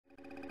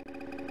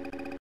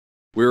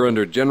We're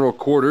under general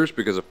quarters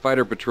because a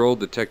fighter patrol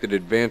detected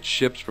advanced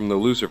ships from the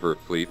Lucifer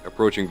fleet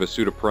approaching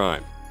Vasuta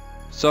Prime.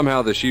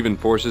 Somehow the Shivan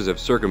forces have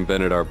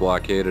circumvented our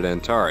blockade at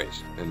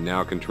Antares and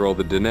now control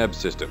the Deneb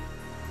system.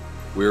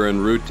 We're en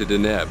route to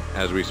Deneb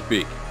as we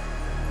speak.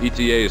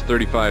 ETA is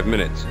 35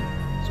 minutes,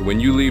 so when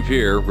you leave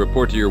here,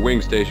 report to your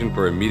wing station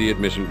for immediate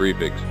mission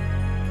briefings.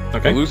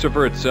 Okay. The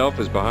Lucifer itself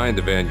is behind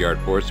the Vanguard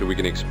force, so we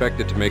can expect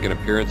it to make an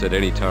appearance at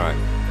any time.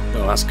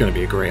 Well, that's going to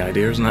be a great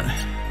idea, isn't it?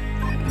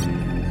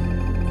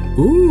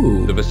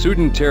 Ooh. The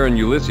Vasutan Terran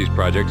Ulysses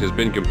project has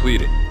been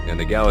completed, and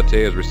the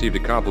Galatea has received a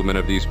complement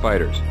of these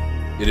fighters.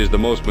 It is the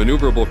most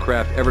maneuverable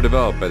craft ever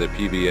developed by the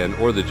PVN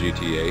or the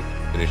GTA,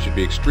 and it should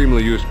be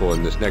extremely useful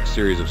in this next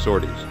series of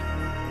sorties.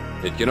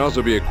 It can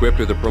also be equipped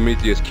with a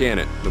Prometheus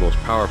cannon, the most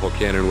powerful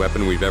cannon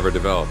weapon we've ever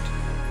developed.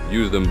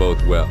 Use them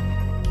both well.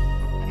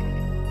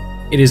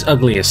 It is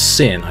ugly as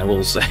sin, I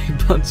will say,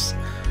 but...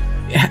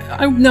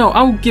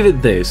 I'll give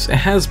it this. It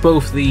has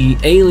both the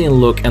alien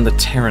look and the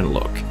Terran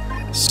look.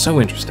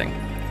 So interesting.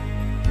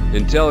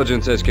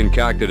 Intelligence has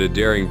concocted a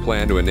daring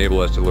plan to enable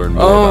us to learn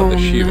more about the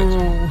Shivans.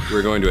 No.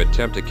 We're going to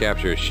attempt to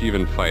capture a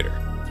Shivan fighter.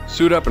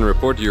 Suit up and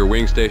report to your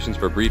wing stations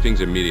for briefings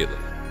immediately.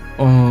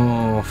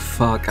 Oh,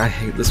 fuck, I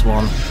hate this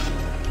one.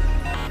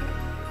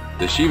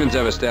 The Shivans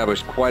have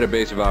established quite a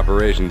base of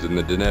operations in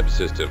the Deneb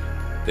system.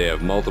 They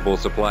have multiple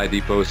supply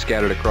depots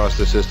scattered across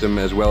the system,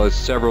 as well as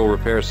several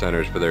repair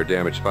centers for their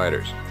damaged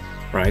fighters.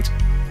 Right.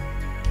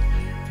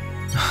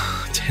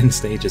 10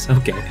 stages,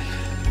 okay.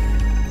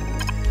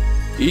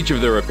 Each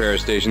of the repair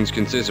stations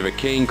consists of a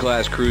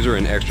Kane-class cruiser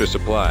and extra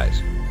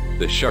supplies.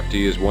 The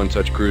Shakti is one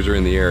such cruiser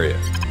in the area.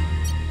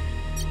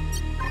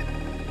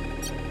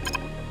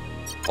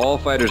 All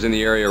fighters in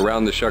the area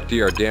around the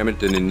Shakti are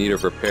damaged and in need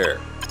of repair.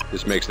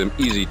 This makes them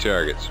easy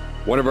targets.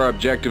 One of our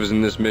objectives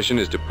in this mission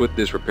is to put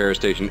this repair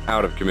station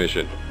out of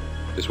commission.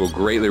 This will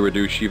greatly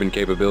reduce Shivan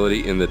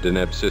capability in the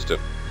Deneb system.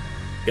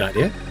 Good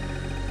idea.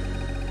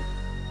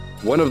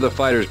 One of the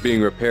fighters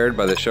being repaired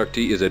by the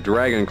Shakti is a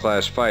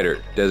Dragon-class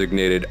fighter,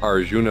 designated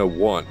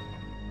Arjuna-1.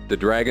 The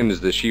Dragon is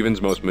the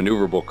Shivan's most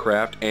maneuverable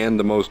craft and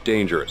the most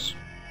dangerous.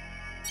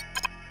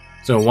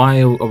 So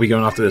why are we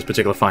going after this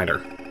particular fighter?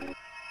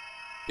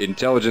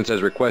 Intelligence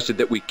has requested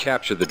that we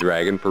capture the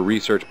Dragon for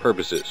research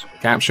purposes.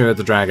 Capture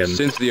the Dragon.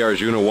 Since the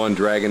Arjuna-1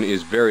 Dragon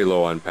is very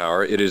low on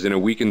power, it is in a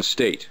weakened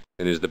state,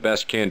 and is the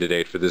best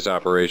candidate for this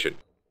operation.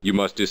 You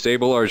must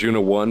disable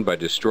Arjuna-1 by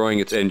destroying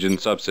its engine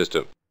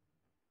subsystem.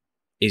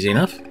 Easy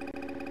enough.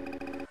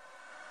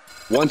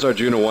 Once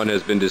Arjuna-1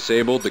 has been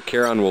disabled, the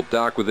Charon will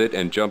dock with it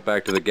and jump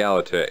back to the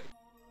Galatea.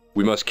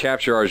 We must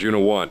capture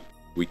Arjuna-1.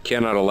 We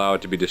cannot allow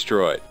it to be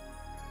destroyed.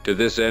 To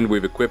this end,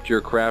 we've equipped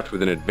your craft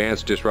with an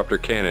advanced disruptor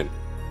cannon.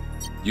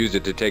 Use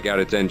it to take out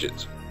its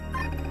engines.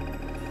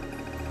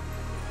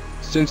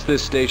 Since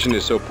this station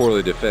is so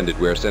poorly defended,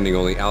 we are sending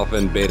only Alpha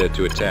and Beta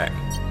to attack.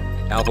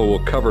 Alpha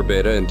will cover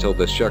Beta until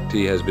the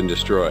Shakti has been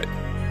destroyed.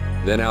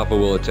 Then Alpha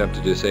will attempt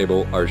to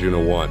disable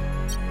Arjuna-1.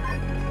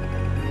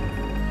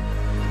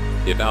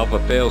 If Alpha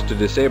fails to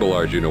disable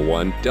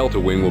Arjuna-1, Delta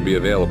Wing will be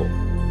available.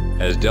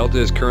 As Delta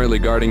is currently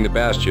guarding the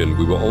Bastion,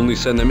 we will only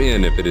send them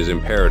in if it is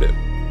imperative.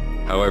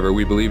 However,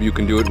 we believe you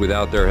can do it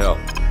without their help.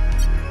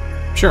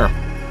 Sure.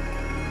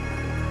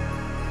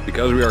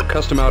 Because we are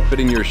custom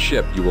outfitting your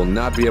ship, you will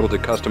not be able to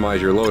customize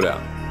your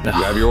loadout. You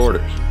have your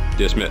orders.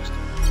 Dismissed.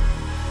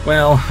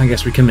 Well, I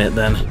guess we commit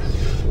then.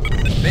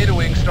 Beta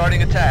Wing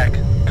starting attack.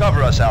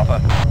 Cover us, Alpha.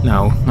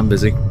 No, I'm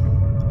busy.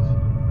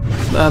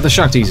 The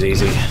Shakti's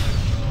easy.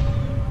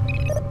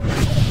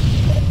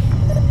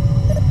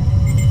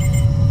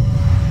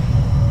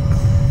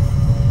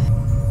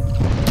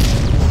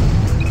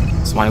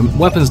 So my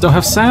weapons don't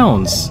have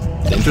sounds.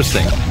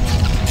 Interesting.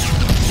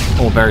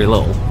 Or very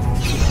little.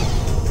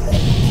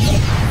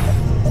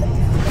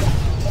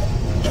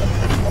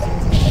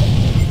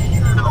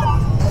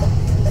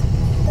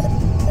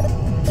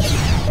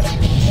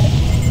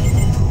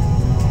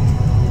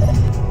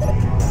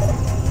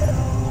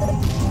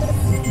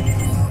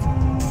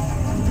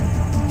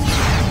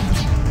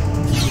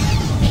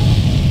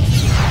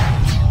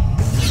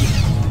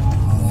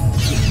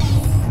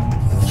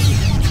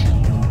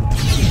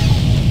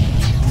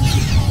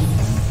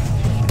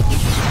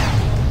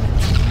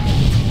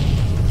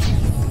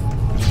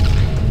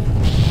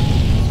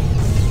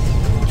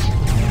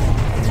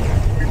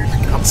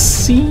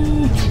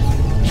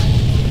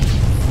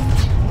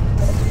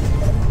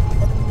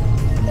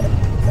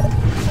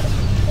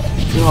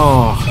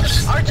 Oh.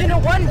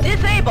 Arjuna-1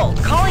 disabled.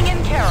 Calling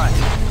in Charon.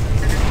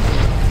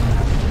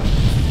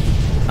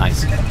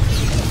 Nice.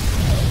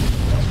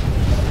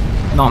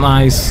 Not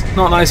nice.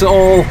 Not nice at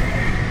all.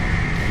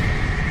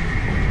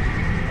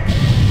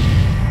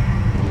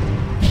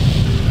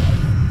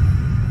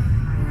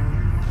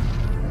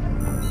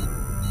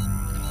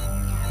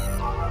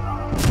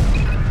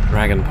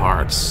 Dragon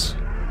parts.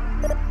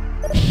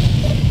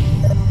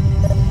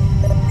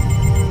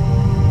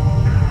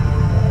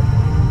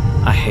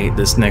 I hate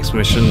this next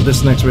mission.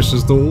 This next mission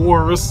is the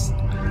worst.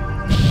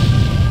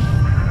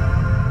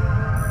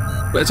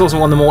 But it's also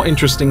one of the more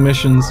interesting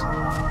missions.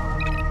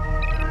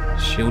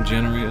 Shield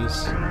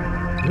generators.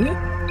 Yeah.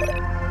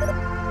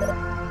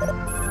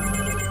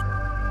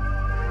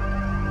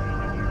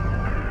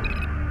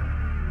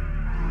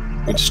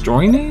 We're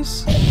destroying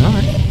these?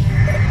 Alright.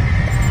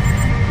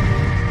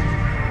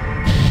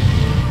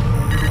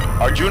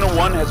 Arjuna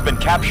 1 has been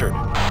captured.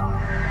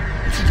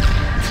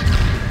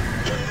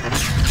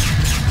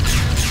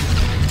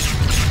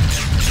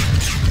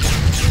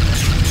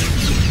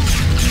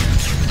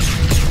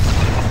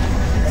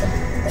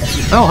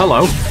 Oh,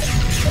 hello.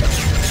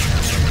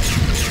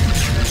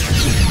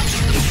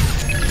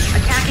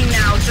 Attacking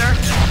now, sir.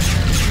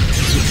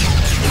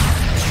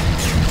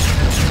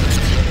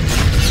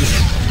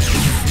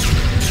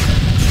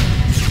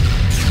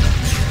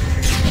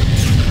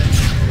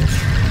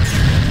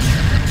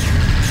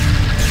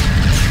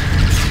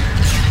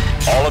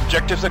 All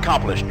objectives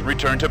accomplished.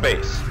 Return to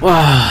base.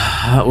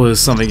 Wow, that was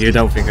something you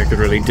don't think I could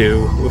really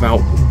do without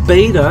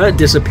Beta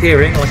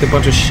disappearing like a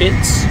bunch of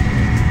shits.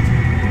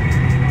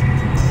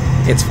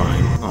 It's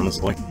fine,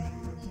 honestly.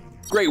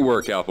 Great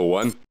work, Alpha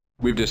 1.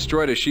 We've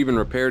destroyed a Shivan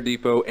repair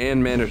depot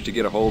and managed to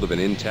get a hold of an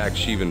intact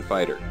Shivan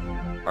fighter.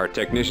 Our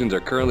technicians are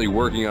currently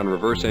working on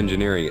reverse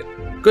engineering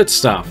it. Good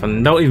stuff,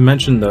 and don't even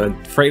mention the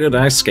freighter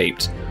that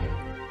escaped.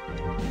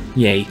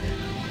 Yay.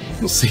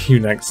 We'll see you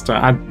next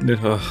time.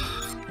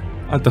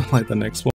 I don't like the next one.